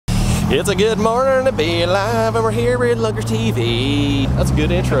It's a good morning to be alive, and we're here at Lunkers TV. That's a good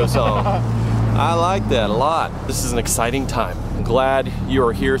intro song. I like that a lot. This is an exciting time. I'm glad you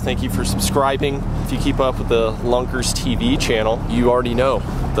are here. Thank you for subscribing. If you keep up with the Lunkers TV channel, you already know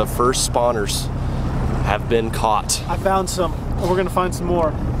the first spawners have been caught. I found some, and we're gonna find some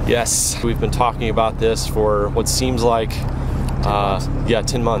more. Yes, we've been talking about this for what seems like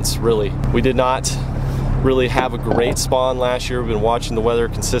 10 months, really. We did not really have a great spawn last year. We've been watching the weather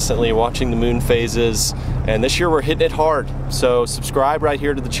consistently, watching the moon phases, and this year we're hitting it hard. So subscribe right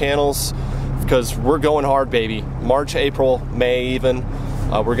here to the channels because we're going hard, baby. March, April, May even.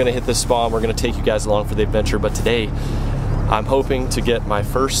 We're gonna hit this spawn. We're gonna take you guys along for the adventure, but today I'm hoping to get my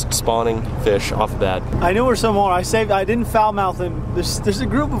first spawning fish off the bat. I know where some are. I didn't foul mouth them. There's a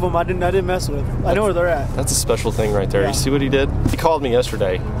group of them I didn't mess with. I know where they're at. That's a special thing right there. Yeah. You see what he did? He called me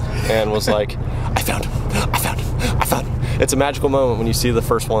yesterday and was like, I found him, I found him, I found him. It's a magical moment when you see the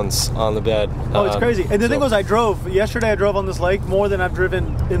first ones on the bed. Oh, it's crazy. And the thing was, yesterday I drove on this lake more than I've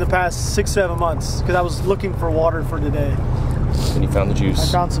driven in the past 6-7 months because I was looking for water for today. And you found the juice.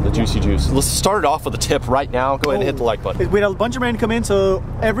 I found some. The juicy juice. Let's start it off with a tip right now. Go ahead and hit the like button. We had a bunch of rain come in, so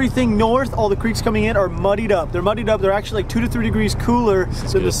everything north, all the creeks coming in are muddied up. They're muddied up. They're actually like 2 to 3 degrees cooler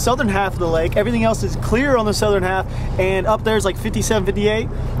than the southern half of the lake. Everything else is clear on the southern half, and up there is like 57, 58.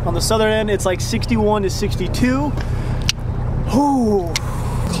 On the southern end, it's like 61 to 62. Ooh.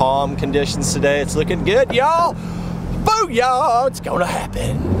 Calm conditions today. It's looking good, y'all. Booyah! It's gonna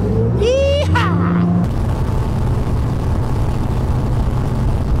happen. Yeehaw!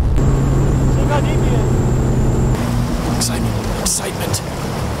 Excitement.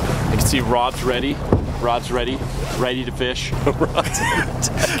 I can see Rod's ready. Rod's ready to fish.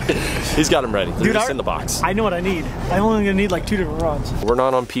 He's got them ready. They're just in the box. I know what I need. I'm only gonna need like 2 different rods. We're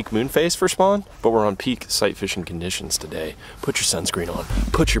not on peak moon phase for spawn, but we're on peak sight fishing conditions today. Put your sunscreen on.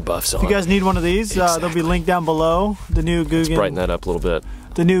 Put your buffs on. If you guys need one of these, they'll be linked down below. The new GOOGAN. Let's brighten that up a little bit.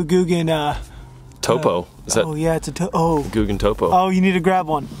 The new GOOGAN. Topo. Is that? Oh yeah, it's a GOOGAN Topo. Oh, you need to grab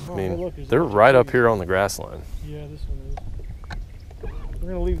one. I mean, they're right up here on the grass line. Yeah, this one is. We're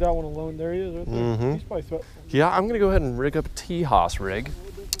gonna leave that one alone. There he is, right there. Mm-hmm. He's probably sweat. Yeah, I'm gonna go ahead and rig up a T-Hoss rig.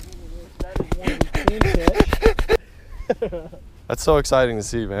 That's so exciting to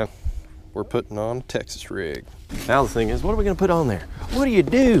see, man. We're putting on a Texas rig. Now the thing is, what are we gonna put on there? What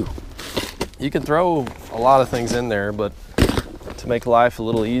do? You can throw a lot of things in there, but to make life a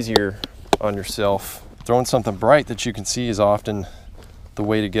little easier on yourself, throwing something bright that you can see is often the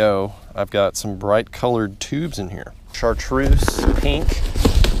way to go. I've got some bright colored tubes in here. Chartreuse, pink,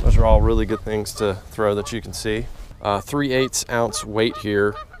 those are all really good things to throw that you can see. 3/8 ounce weight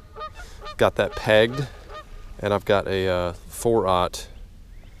here. Got that pegged, and I've got a 4/0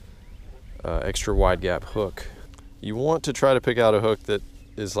 extra wide gap hook. You want to try to pick out a hook that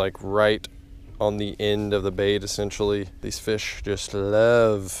is like right on the end of the bait essentially. These fish just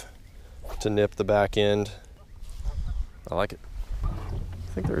love to nip the back end. I like it.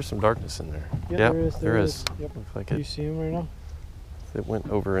 I think there is some darkness in there. Yeah, yep, there is. Yep. Looks like Can you see him right now? It went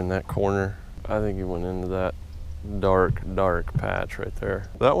over in that corner. I think he went into that dark patch right there.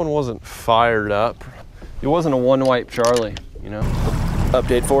 That one wasn't fired up. It wasn't a one wipe Charlie, you know.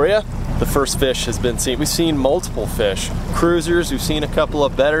 Update for you. The first fish has been seen. We've seen multiple fish. Cruisers, we've seen a couple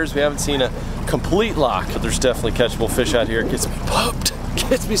of betters. We haven't seen a complete lock, but there's definitely catchable fish out here. It gets me pumped. It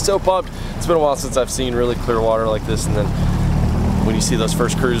gets me so pumped. It's been a while since I've seen really clear water like this, and then when you see those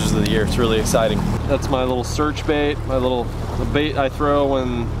first cruisers of the year, it's really exciting. That's my little search bait, the bait I throw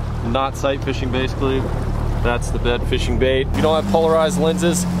when not sight fishing basically. That's the bed fishing bait. If you don't have polarized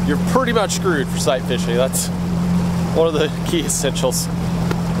lenses, you're pretty much screwed for sight fishing. That's one of the key essentials.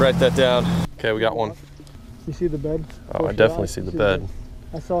 Write that down. Okay, we got one. You see the bed? Oh, I definitely see the bed.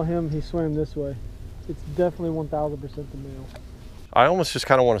 I saw him, he swam this way. It's definitely 1000% the male. I almost just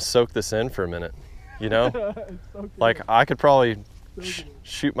kind of want to soak this in for a minute, you know? So like I could probably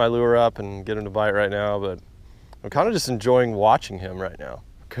shoot my lure up and get him to bite right now, but I'm kind of just enjoying watching him right now.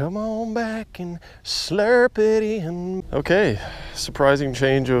 Come on back and slurp it in. Okay, surprising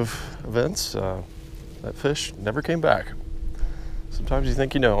change of events. That fish never came back. Sometimes you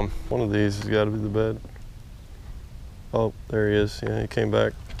think you know him. One of these has got to be the bed. Oh, there he is. Yeah, he came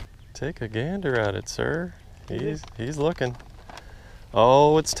back. Take a gander at it, sir. He's looking.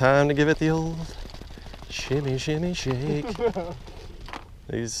 Oh, it's time to give it the old shimmy, shimmy, shake.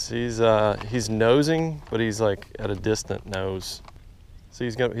 He's nosing, but he's like at a distant nose. See,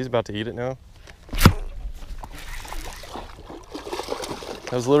 he's about to eat it now.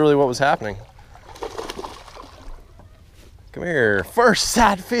 That was literally what was happening. Come here, first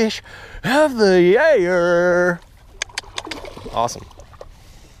side fish of the year. Awesome.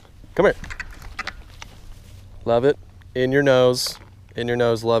 Come here. Love it. In your nose. In your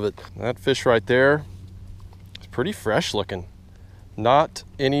nose, love it. That fish right there is pretty fresh looking. Not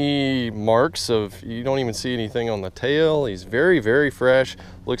any marks of, you don't even see anything on the tail. He's very, very fresh.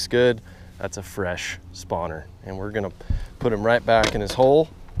 Looks good. That's a fresh spawner. And we're gonna put him right back in his hole.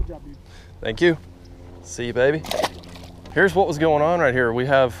 Good job, dude. Thank you. See you, baby. Here's what was going on right here. We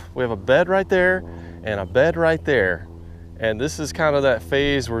have a bed right there and a bed right there. And this is kind of that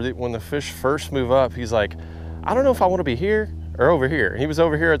phase where when the fish first move up, he's like, I don't know if I want to be here or over here. He was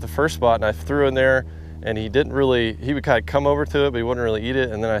over here at the first spot and I threw in there and he didn't really, he would kind of come over to it, but he wouldn't really eat it.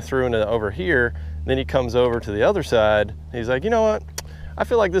 And then I threw into over here. Then he comes over to the other side. He's like, you know what? I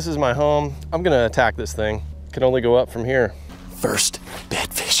feel like this is my home. I'm gonna attack this thing. Can only go up from here. First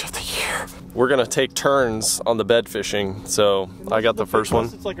bed fish of the year. We're gonna take turns on the bed fishing. So I got the first one.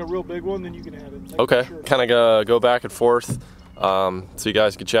 It's like a real big one, then you can have it. Like, okay, sure. kind of go back and forth. So you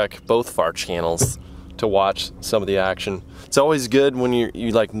guys can check both of our channels to watch some of the action. It's always good when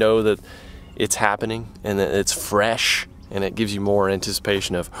you like know that it's happening and that it's fresh, and it gives you more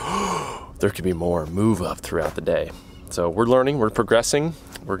anticipation of there could be more move up throughout the day. So we're learning, we're progressing,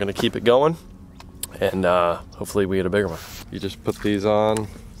 we're gonna keep it going, and hopefully we get a bigger one. You just put these on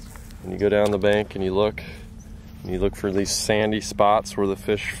and you go down the bank and you look for these sandy spots where the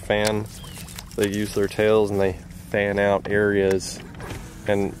fish fan. They use their tails and they fan out areas.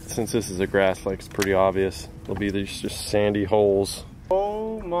 And since this is a grass lake, it's pretty obvious. There'll be these just sandy holes.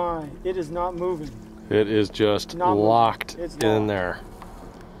 Oh my, it is not moving. It is just locked in there.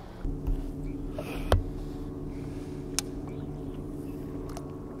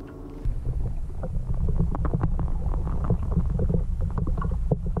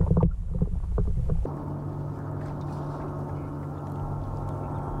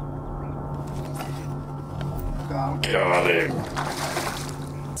 Got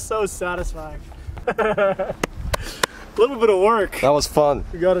him. So satisfying. A little bit of work. That was fun.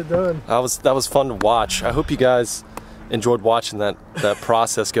 We got it done. That was fun to watch. I hope you guys enjoyed watching that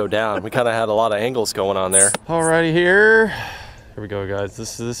process go down. We kind of had a lot of angles going on there. Alrighty, here we go, guys.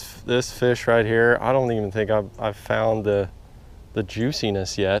 This fish right here. I don't even think I've found the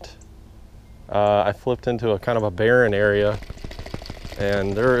juiciness yet. I flipped into a kind of a barren area,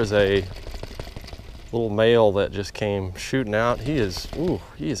 and there is a little male that just came shooting out. He is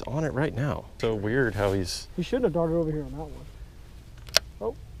on it right now. So weird how he's... He shouldn't have darted over here on that one.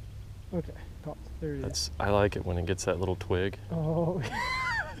 Oh, okay. Oh, there he is. I like it when it gets that little twig. Oh,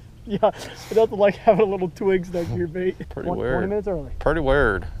 yeah. It doesn't like having a little twig stuck to your bait. Pretty weird. 20 minutes early. Pretty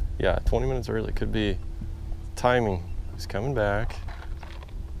weird. Yeah, 20 minutes early. Could be timing. He's coming back.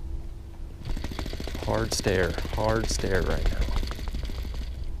 Hard stare right now.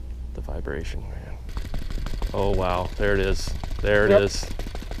 The vibration, man. Oh wow, there it is. There it is.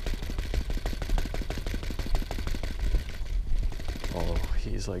 Oh,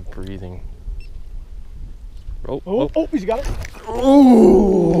 he's like breathing. Oh, he's got it.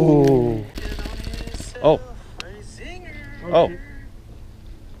 Ooh. Oh. Oh.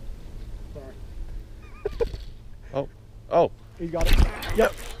 Sorry. Oh. He got it.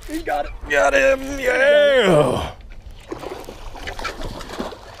 Yep. He got it. Got him. Yeah.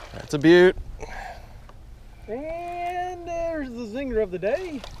 That's a beaut. And there's the zinger of the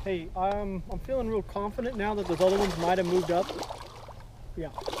day. Hey, I'm feeling real confident now that those other ones might have moved up. Yeah.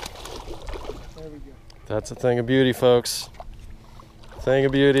 There we go. That's a thing of beauty, folks. Thing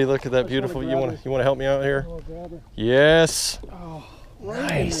of beauty. Look at that beautiful. You want to help me out here? Oh, grab her. Yes. Oh,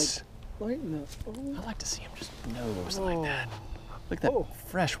 nice. Right in the, oh. I like to see him just nose like that. Look at that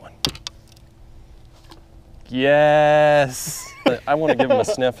fresh one. Yes. I want to give him a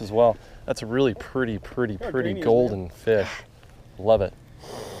sniff as well. That's a really pretty golden fish. Love it.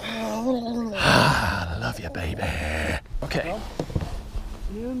 I love you, baby. Okay.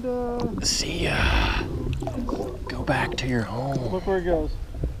 And see ya. Go back to your home. Look where it goes.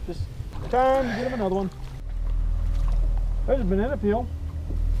 Just time to get him another one. There's a banana peel.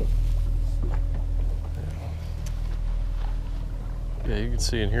 Yeah, you can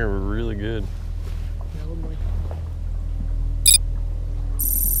see in here we're really good.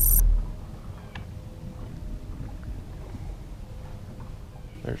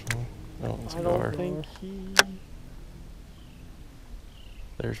 There's one. Oh, it's a gar.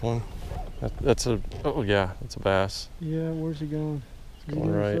 There's one. That's a, oh yeah, that's a bass. Yeah, where's he going? He's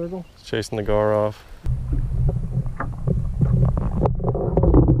going right. He's chasing the gar off.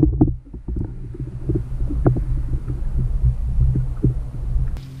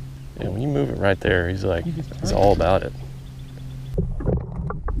 Yeah, when you move it right there, he's like, he's all about it.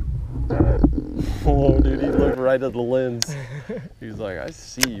 Oh, dude, he looked right at the lens. He's like, I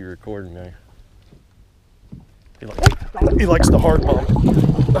see you recording me. He likes the hard pump.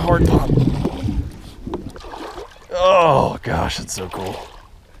 The hard pump. Oh gosh, it's so cool.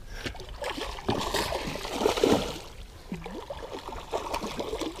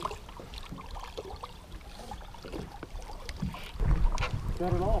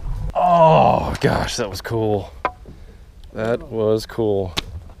 Got it all. Oh gosh, that was cool. That was cool.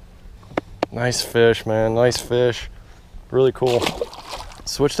 Nice fish, man. Nice fish. Really cool.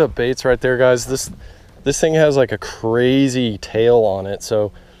 Switched up baits right there, guys. This thing has like a crazy tail on it,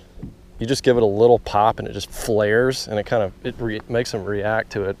 so you just give it a little pop and it just flares, and it makes them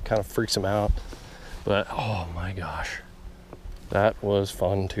react to it. Kind of freaks them out. But oh my gosh, that was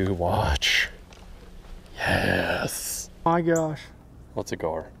fun to watch. Yes. My gosh. What's a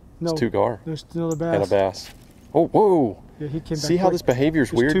gar? No, it's 2 gar. There's another bass. And a bass. Oh, whoa. Yeah, he came back. See how quick. this behavior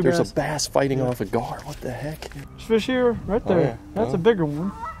is weird? There's bass. a bass fighting off a gar. What the heck? There's fish here, right there. Oh, yeah. That's a bigger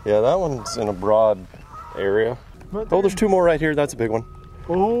one. Yeah, that one's in a broad area. Right Oh, there's 2 more right here. That's a big one.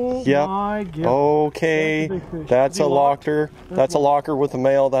 Oh Yep. my god. Okay. That's a big fish. That's Is he a locked? locker. That's a locker with a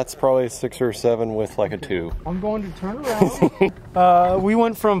male. That's probably a 6 or 7 with like a 2. I'm going to turn around. We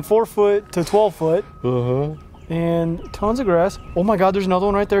went from 4 foot to 12 foot. Uh-huh. And tons of grass. Oh my god, there's another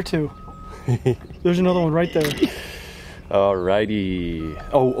one right there too. There's another one right there. Alrighty.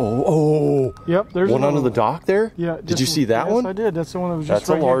 Oh. Yep, there's one another under the dock there? Yeah. Did you see that yes, one? I did. That's the one that was just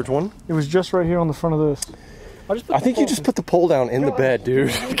That's a large here. one. It was just right here on the front of this. I think you just put the pole down in the bed,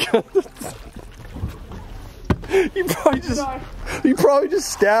 dude. You probably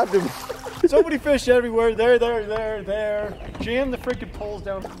just stabbed him. So many fish everywhere. There. Jam the freaking poles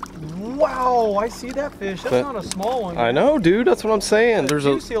down. Wow, I see that fish. That's not a small one. I know, dude. That's what I'm saying.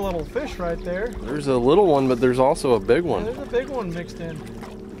 You see a little fish right there. There's a little one, but there's also a big one. Yeah, there's a big one mixed in.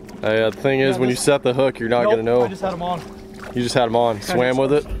 The thing is, when you set the hook, you're not gonna know. I just had him on. You just had him on. Swam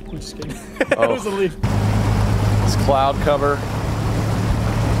with it. I'm just kidding. That was a leaf. This cloud cover.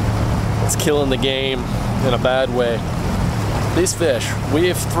 It's killing the game in a bad way. These fish, we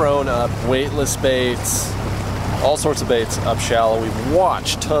have thrown up weightless baits, all sorts of baits up shallow. We've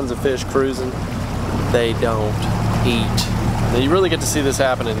watched tons of fish cruising. They don't eat. Now you really get to see this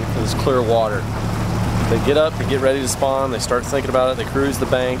happen in this clear water. They get up, they get ready to spawn, they start thinking about it, they cruise the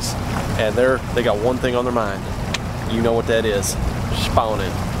banks, and they got one thing on their mind. You know what that is.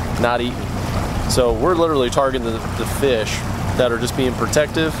 Spawning, not eating. So we're literally targeting the fish that are just being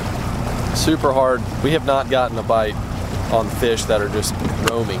protective, super hard. We have not gotten a bite on fish that are just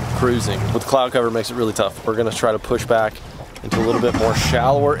roaming, cruising. With cloud cover, it makes it really tough. We're gonna try to push back into a little bit more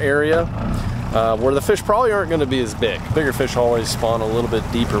shallower area where the fish probably aren't gonna be as big. Bigger fish always spawn a little bit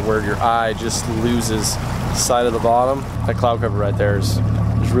deeper where your eye just loses sight of the bottom. That cloud cover right there is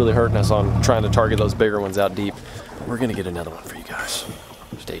really hurting us on trying to target those bigger ones out deep. We're gonna get another one for you guys.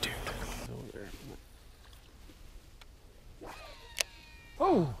 Stay tuned.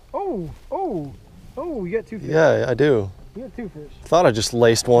 Oh, you got 2 fish. Yeah, I do. You got 2 fish. Thought I just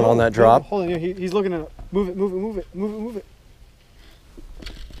laced one on that drop. Hold on, he's looking at it. Move it.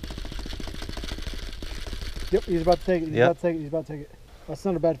 Yep, he's about to take it. He's about to take it. That's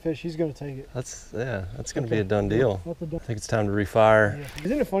not a bad fish. He's going to take it. That's going to be a done deal. That's a done. I think it's time to refire. Yeah.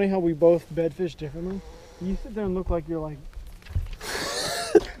 Isn't it funny how we both bed fish differently? You sit there and look like you're like...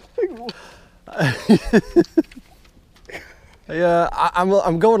 Yeah,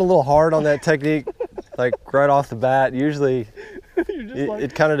 I'm going a little hard on that technique, like right off the bat. Usually,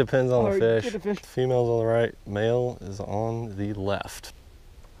 it kind of depends on the fish. Female's on the right, male is on the left.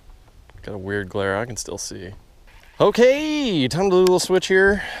 Got a weird glare, I can still see. Okay, time to do a little switch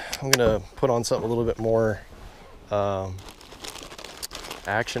here. I'm gonna put on something a little bit more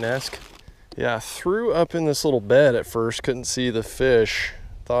action-esque. Yeah, I threw up in this little bed at first, couldn't see the fish.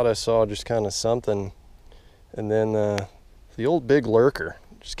 Thought I saw just kind of something, and then the old big lurker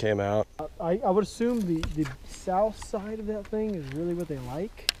just came out. I would assume the south side of that thing is really what they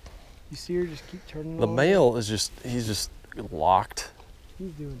like. You see her just keep turning. The male is he's just locked.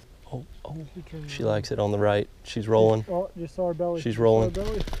 He's doing. Oh, she likes it on the right. She's rolling. Oh, just saw her belly. She's rolling.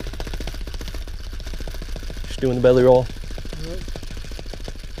 She's doing the belly roll. Right.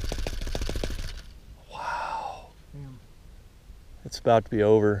 Wow. Damn. It's about to be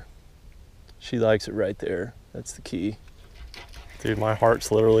over. She likes it right there. That's the key. Dude, my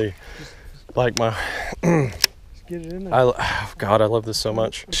heart's literally like my... Just get it in there. God, I love this so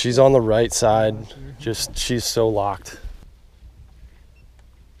much. She's on the right side. She's so locked.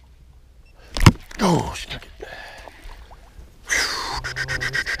 Oh, she took it.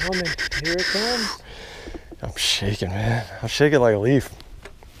 Here it comes. I'm shaking, man. I'm shaking like a leaf.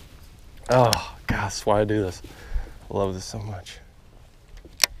 Oh, God, that's why I do this. I love this so much.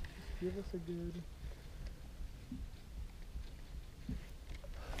 Give us a good.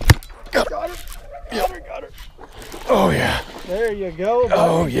 Got her. Got her. Oh yeah. There you go, buddy.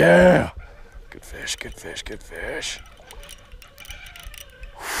 Oh yeah. Good fish, good fish, good fish.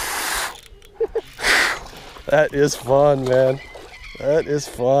 That is fun, man. That is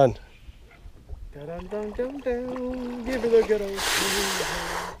fun. Dun, dun, dun, dun, dun. Give me the good old.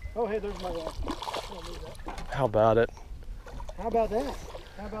 Oh, hey, there's my rod. How about it? How about that?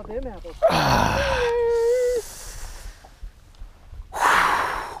 How about them apples?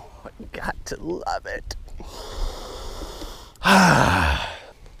 Got to love it.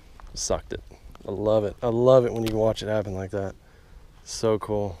 Sucked it. I love it. I love it when you can watch it happen like that. So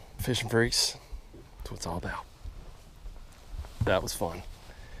cool. Fishing freaks. That's what it's all about. That was fun.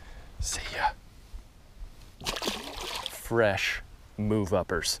 See ya. Fresh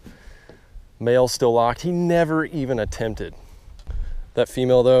move-uppers. Male still locked. He never even attempted. That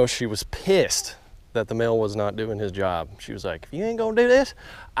female though, she was pissed that the male was not doing his job. She was like, if you ain't gonna do this,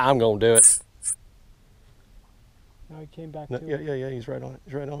 I'm gonna do it. Now he came back No, to yeah, he's right on it.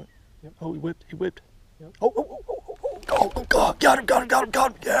 He's right on it. Yep. Oh, he whipped. Yep. Oh, God, got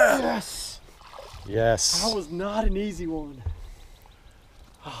him, yeah. Yes. Yes. That was not an easy one.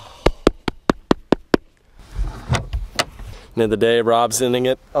 End of the day, Rob's ending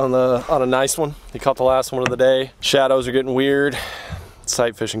it on a nice one. He caught the last one of the day. Shadows are getting weird.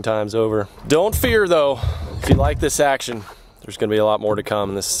 Sight fishing time's over. Don't fear though, if you like this action, there's gonna be a lot more to come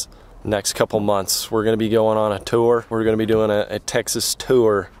in this next couple months. We're gonna be going on a tour. We're gonna be doing a Texas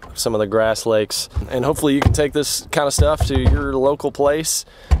tour of some of the grass lakes. And hopefully you can take this kind of stuff to your local place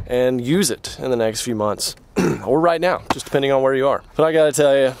and use it in the next few months. Or right now, just depending on where you are. But I gotta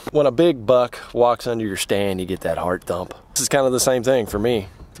tell you, when a big buck walks under your stand, you get that heart thump. This is kind of the same thing for me.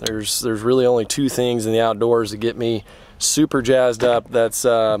 There's really only two things in the outdoors that get me super jazzed up. That's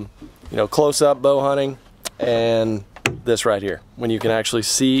you know, close up bow hunting and this right here, when you can actually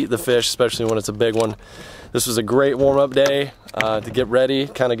see the fish, especially when it's a big one. This was a great warm-up day to get ready,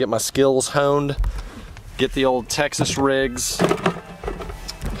 kind of get my skills honed, get the old Texas rigs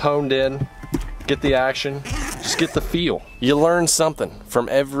honed in, get the action, just get the feel. You learn something from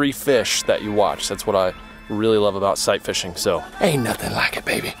every fish that you watch. That's what I really love about sight fishing, so ain't nothing like it,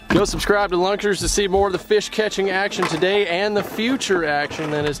 baby. Go subscribe to Lunkers to see more of the fish catching action today and the future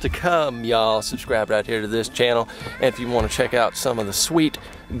action that is to come, y'all. Subscribe right here to this channel, and if you want to check out some of the sweet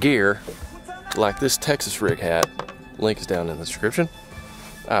gear like this Texas rig hat, link is down in the description.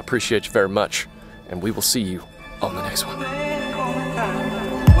 I appreciate you very much, and we will see you on the next one.